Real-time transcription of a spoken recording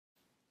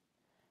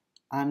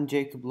I'm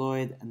Jacob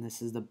Lloyd, and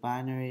this is the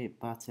Binary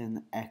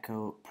Button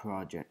Echo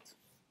project.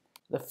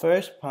 The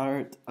first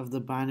part of the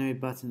Binary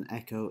Button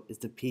Echo is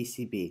the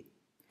PCB.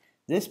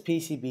 This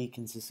PCB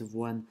consists of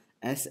one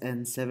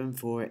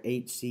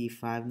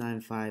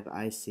SN74HC595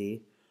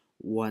 IC,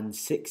 one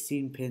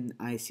 16-pin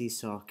IC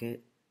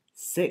socket,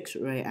 6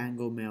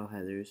 right-angle male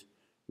headers,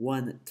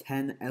 one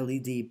 10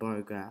 LED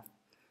bar graph,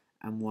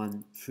 and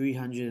one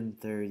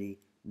 330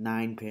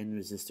 9-pin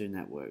resistor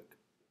network.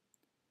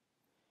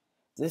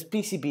 This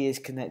PCB is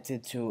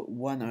connected to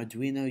one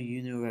Arduino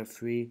Uno Rev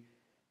 3,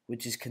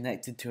 which is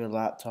connected to a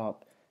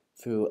laptop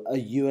through a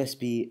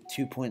USB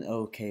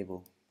 2.0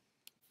 cable.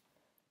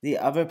 The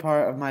other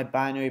part of my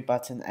Binary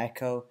Button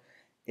Echo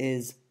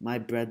is my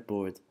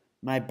breadboard.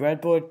 My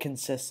breadboard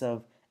consists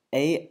of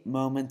 8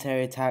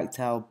 momentary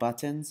tactile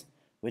buttons,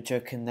 which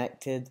are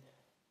connected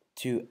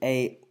to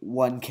 8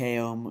 1K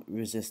ohm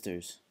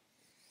resistors.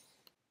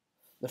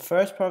 The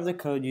first part of the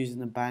code using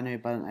the Binary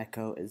Button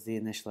Echo is the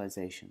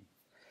initialization.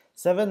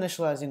 Instead of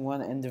initializing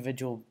one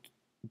individual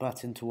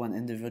button to one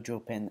individual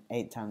pin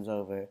 8 times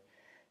over,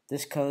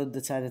 this code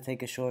decided to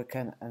take a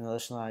shortcut and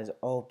initialize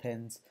all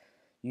pins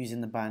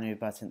using the binary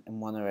button in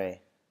one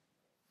array.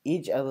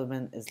 Each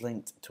element is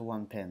linked to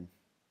one pin.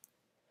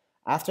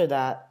 After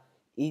that,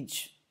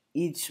 each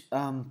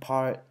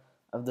part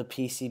of the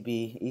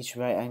PCB, each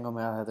right angle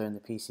male header in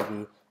the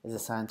PCB is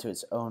assigned to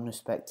its own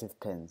respective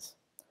pins.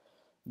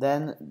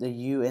 Then the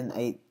U and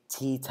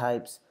 8T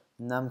types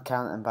num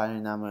count and binary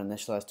num are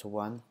initialized to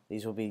 1.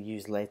 These will be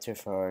used later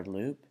for our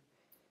loop.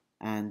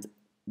 And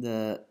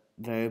the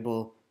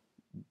variable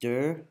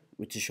dur,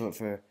 which is short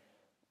for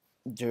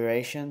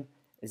duration,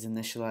 is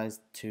initialized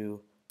to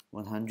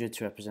 100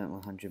 to represent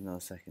 100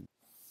 milliseconds.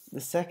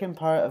 The second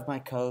part of my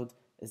code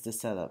is the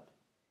setup.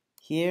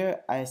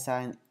 Here I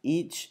assign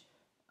each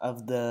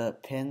of the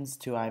pins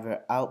to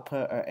either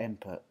output or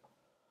input.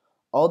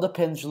 All the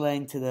pins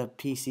relating to the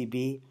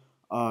PCB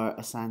are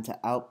assigned to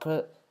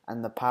output,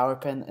 and the power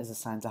pin is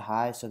assigned to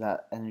high so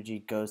that energy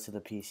goes to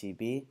the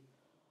PCB.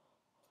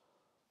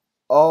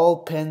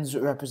 All pins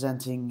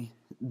representing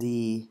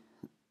the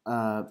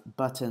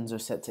buttons are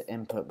set to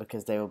input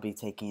because they will be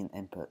taking an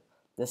input.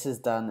 This is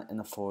done in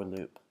a for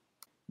loop.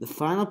 The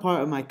final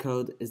part of my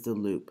code is the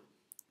loop.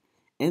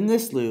 In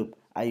this loop,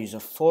 I use a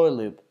for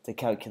loop to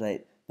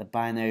calculate the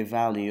binary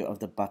value of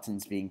the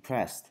buttons being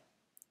pressed.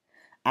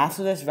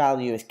 After this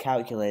value is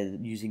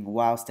calculated using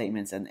while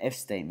statements and if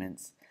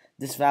statements,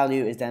 this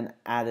value is then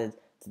added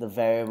to the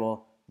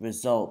variable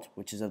result,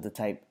 which is of the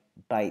type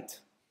byte.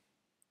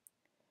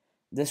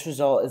 This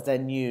result is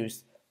then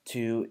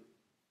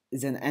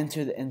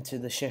entered into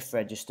the shift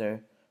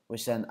register,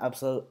 which then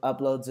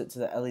uploads it to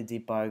the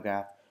LED bar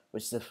graph,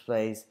 which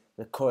displays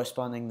the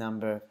corresponding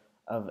number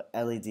of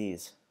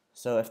LEDs.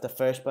 So if the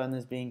first button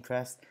is being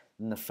pressed,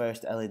 then the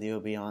first LED will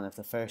be on. If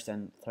the first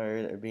and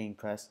third are being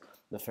pressed,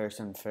 the first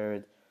and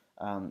third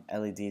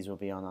LEDs will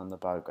be on the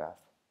bar graph.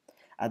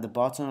 At the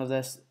bottom of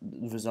this,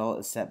 the result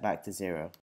is set back to 0.